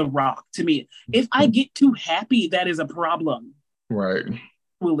happiness is a rock to me. If I get too happy, that is a problem. Right.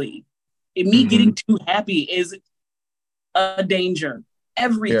 Really. Me getting too happy is a danger.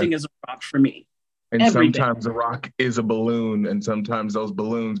 Everything is a rock for me. And sometimes a rock is a balloon, and sometimes those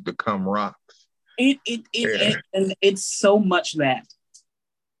balloons become rocks. And it's so much that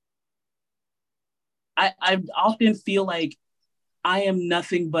I often feel like I am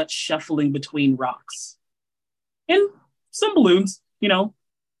nothing but shuffling between rocks and some balloons,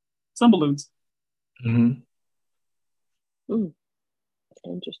 some balloons.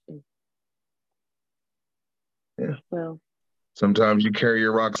 Interesting. Yeah. Well, sometimes you carry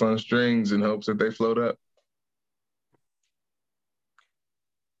your rocks on strings in hopes that they float up.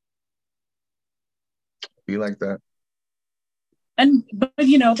 Be like that. But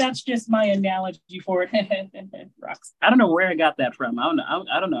that's just my analogy for it. Rocks. I don't know where I got that from. I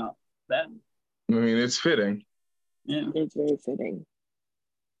don't know that. I mean, it's fitting. Yeah, it's very fitting.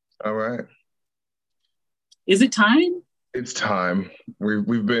 All right. Is it time? It's time.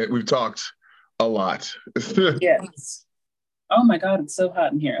 We've talked a lot. Yes. Oh my God, it's so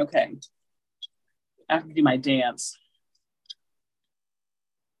hot in here. Okay. I have to do my dance.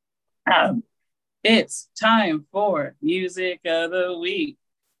 It's time for Music of the Week.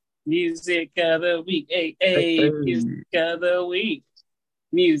 Music of the Week. Hey. Music of the Week.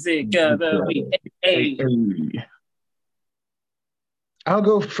 Music of the Week. Hey. I'll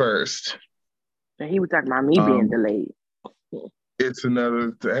go first. He was talking about me being delayed. It's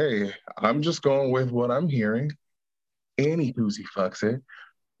another, hey, I'm just going with what I'm hearing. Any Koozie fucks it.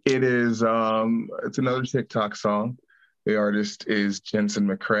 It is, it's another TikTok song. The artist is Jensen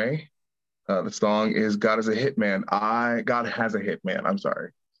McCrae. The song is God Has a Hitman. God Has a Hitman. I'm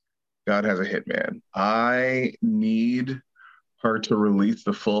sorry. God Has a Hitman. I need her to release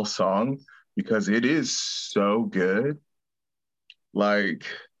the full song because it is so good. Like,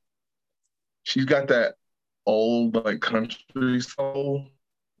 she's got that old, like, country soul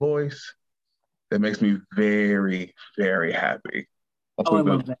voice that makes me very, very happy. Also, I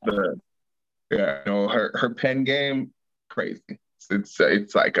love that. Her pen game, crazy. It's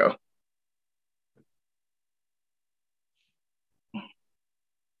psycho.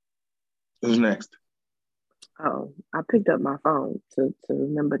 Who's next? Oh, I picked up my phone to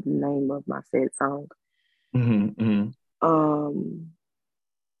remember the name of my said song.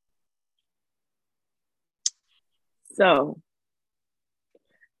 So,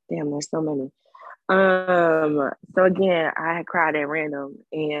 damn, there's so many. So again, I had cried at random,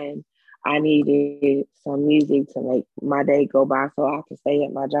 and I needed some music to make my day go by so I can stay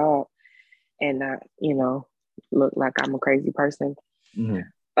at my job and not, look like I'm a crazy person.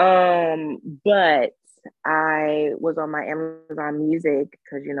 But I was on my Amazon Music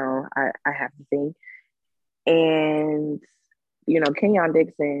because I have the thing, and Kenyon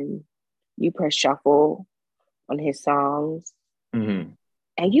Dixon, you press shuffle on his songs, and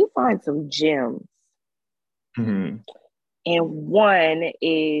you find some gems. And one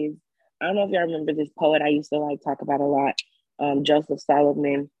is, I don't know if y'all remember this poet I used to talk about a lot, Joseph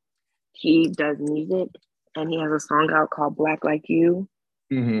Solomon. He does music, and he has a song out called Black Like You.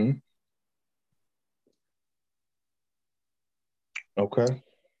 Okay.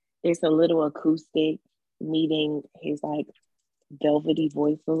 It's a little acoustic meeting his velvety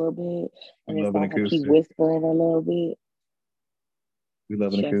voice a little bit, and it's like he whispering a little bit. We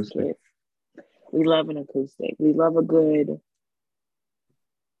love an acoustic. We love an acoustic. We love a good.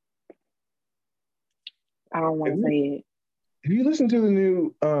 I don't want to say it. Have you listened to the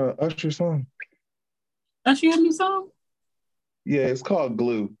new Usher song? Usher a new song? Yeah, it's called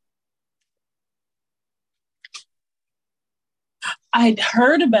Glue. I'd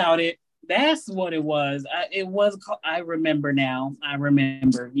heard about it. That's what it was. I remember now. I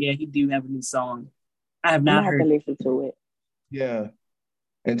remember. Yeah, he do have a new song. I have not heard. To listen to it. Yeah,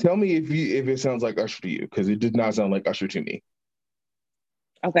 and tell me if it sounds like Usher to you, because it did not sound like Usher to me.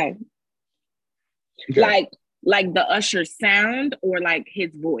 Okay. Like the Usher sound or like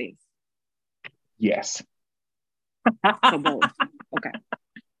his voice? Yes. So both.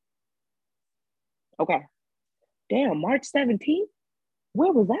 Okay. Damn, March 17th?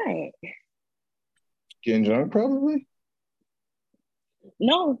 Where was I at? Getting drunk, probably?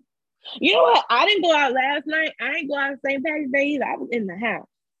 No. You know what? I didn't go out last night. I didn't go out St. Patrick's Day either. I was in the house.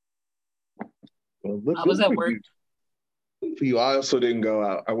 Well, I was at work. For you, I also didn't go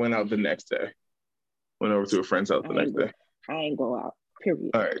out. I went out the next day. Went over to a friend's house the next day. I ain't go out,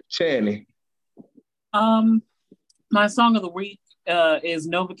 period. All right, Channy. My song of the week is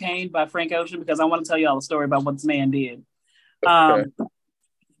Novocaine by Frank Ocean, because I want to tell y'all a story about what this man did. Okay.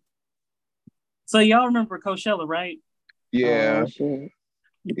 So y'all remember Coachella, right? Yeah. Oh, shit.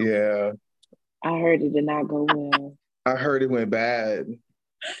 Yeah. I heard it did not go well. I heard it went bad.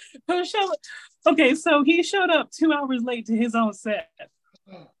 Coachella. Okay, so he showed up 2 hours late to his own set.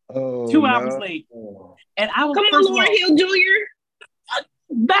 Oh, 2 hours late. And I was, come on, Lauryn Hill Jr.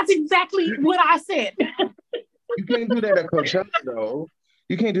 That's exactly what I said. You can't do that at Coachella, though.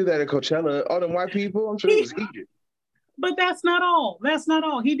 You can't do that at Coachella. All them white people, I'm sure it was heated. But that's not all. That's not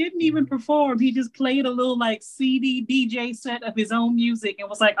all. He didn't even perform. He just played a little like CD DJ set of his own music and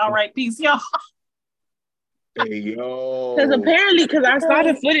was like, all right, peace, y'all. Hey, yo. Because apparently, because I saw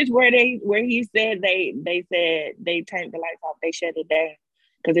the footage where he said they said they turned the lights off, they shut it down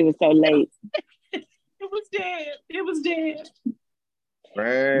because it was so late. It was dead. It was dead.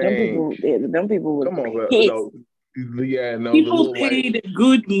 Right. Them people were come on, pissed. No, People paid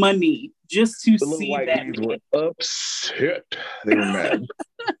good money just to see that. The were upset. They were mad.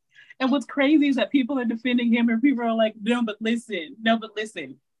 And what's crazy is that people are defending him, and people are like, no, but listen.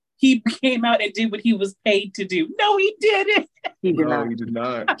 He came out and did what he was paid to do. No, he didn't. He did not. He did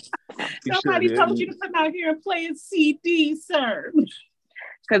not. Somebody told you to come out here and play a CD, sir.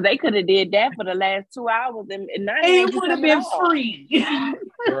 Because they could have did that for the last 2 hours, and it would have been free.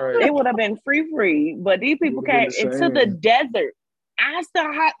 Right. It would have been free. But these people came into the desert. I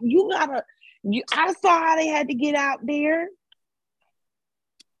saw how they had to get out there.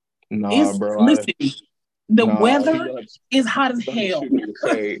 Bro. Listen, the weather is hot as hell.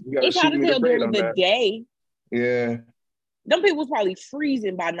 It's hot as hell during the day. Yeah. Them people was probably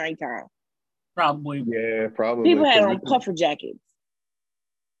freezing by nighttime. Probably. Yeah, probably. People had on puffer jackets.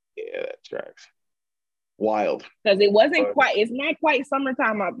 Yeah, that tracks. Wild. Because it's not quite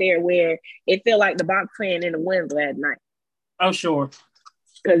summertime out there where it feel like the box fan in the window at night. Oh, sure.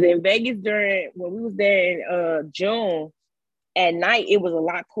 Because in Vegas when we was there in June, at night it was a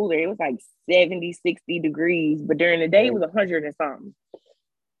lot cooler. It was like 70, 60 degrees, but during the day it was 100 and something.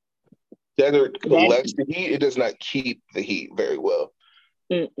 Desert collects the heat. It does not keep the heat very well.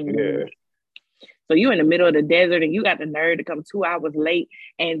 Mm-mm. Yeah. So you're in the middle of the desert and you got the nerve to come 2 hours late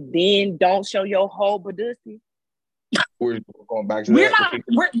and then don't show your whole Badoosie. We're going back to that.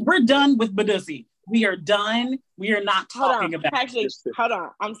 We're done with Badoosie. We are done. We are not talking about. Actually, hold on.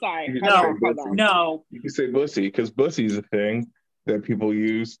 I'm sorry. Hold on. No. You can say bussy because bussy is a thing that people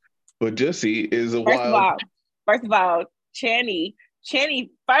use, but Badoosie is a wild. First of all, Channy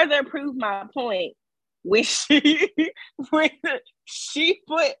further proved my point when she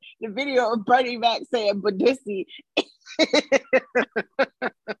put the video of Bernie Mac saying Badoosie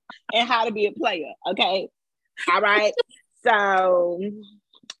and how to be a player. Okay, all right. So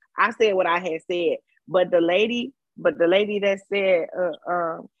I said what I had said, but the lady that said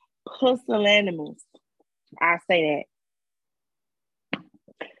pusillanimous, I say that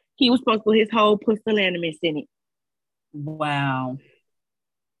he was supposed to put his whole pusillanimous in it. Wow.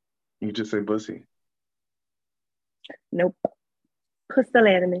 You just say bussy. Nope.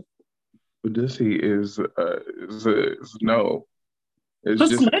 Pusillanimous. Badoosie is no.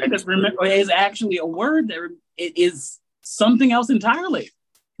 Pusillanimous is actually a word that it is something else entirely,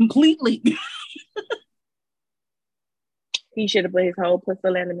 completely. He should have put his whole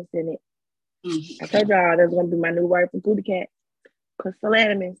pusillanimous in it. Mm-hmm. I told y'all that's gonna be my new word for Booty Cat.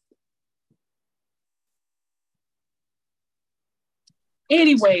 Pusillanimous.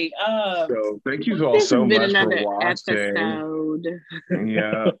 Anyway, so thank you all so much for watching. Episode.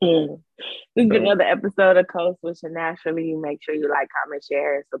 Yeah. This has been another episode of Code Switching Naturally. Make sure you like, comment,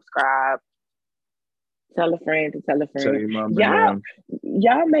 share, and subscribe. Tell a friend to tell a friend. Tell your mom,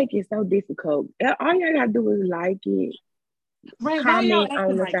 y'all make it so difficult. All y'all gotta do is like it. Right, comment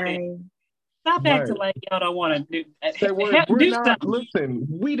on the thing. Stop acting like y'all don't want to do. Say we're not. Listen,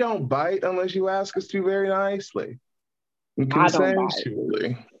 we don't bite unless you ask us to very nicely. I don't bite.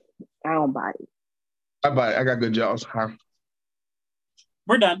 I don't bite. I bite. I got good jaws. Huh?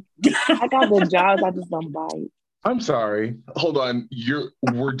 We're done. I got good jaws. I just don't bite. I'm sorry. Hold on.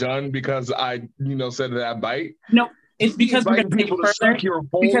 We're done because I, said that I bite. No, it's because we're going to people to suck your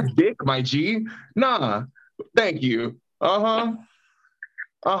whole dick, my G. Nah. Thank you. Yeah.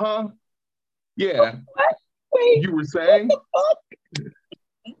 What? Wait. You were saying? What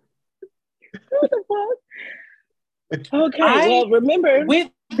the fuck? Okay, well, remember, with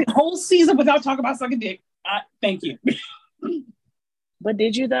the whole season without talking about sucking dick. Thank you. But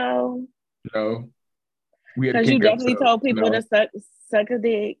did you though? No. Because you definitely told people to suck a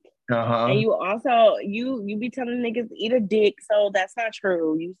dick. And you also you be telling niggas to eat a dick, so that's not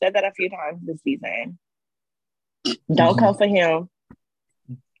true. You said that a few times this season. Don't come for him.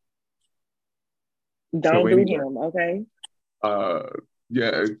 Don't So do anyway, him, okay? uh,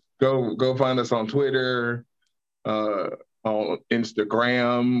 yeah, go find us on Twitter, uh, on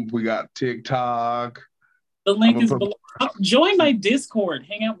Instagram. We got TikTok. The I'm link gonna is put. below. Join my Discord.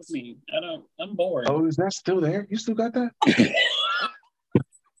 Hang out with me. I'm bored. Oh, is that still there? You still got that?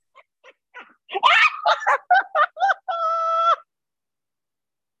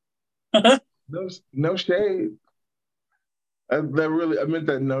 No shade. That really, I meant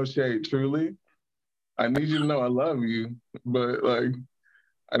that no shade. Truly, I need you to know I love you, but like,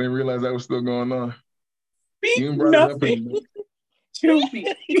 I didn't realize that was still going on. You even brought it up Nothing in to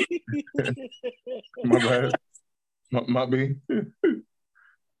me. my bad. My B.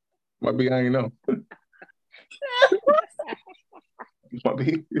 My B, I ain't know. My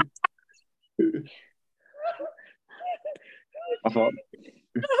B. My fault.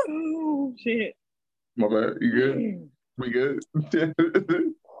 Oh shit. My bad. You good? We good?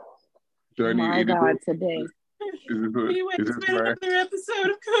 Do I need My anything? God, today. Anyways, Is this been right? another episode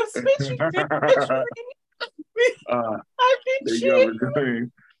of Code Switching. I've been There you go. Shane. We're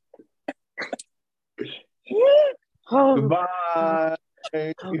doing. Oh, Goodbye.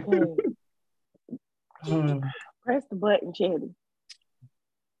 okay. Press the button, Chetty.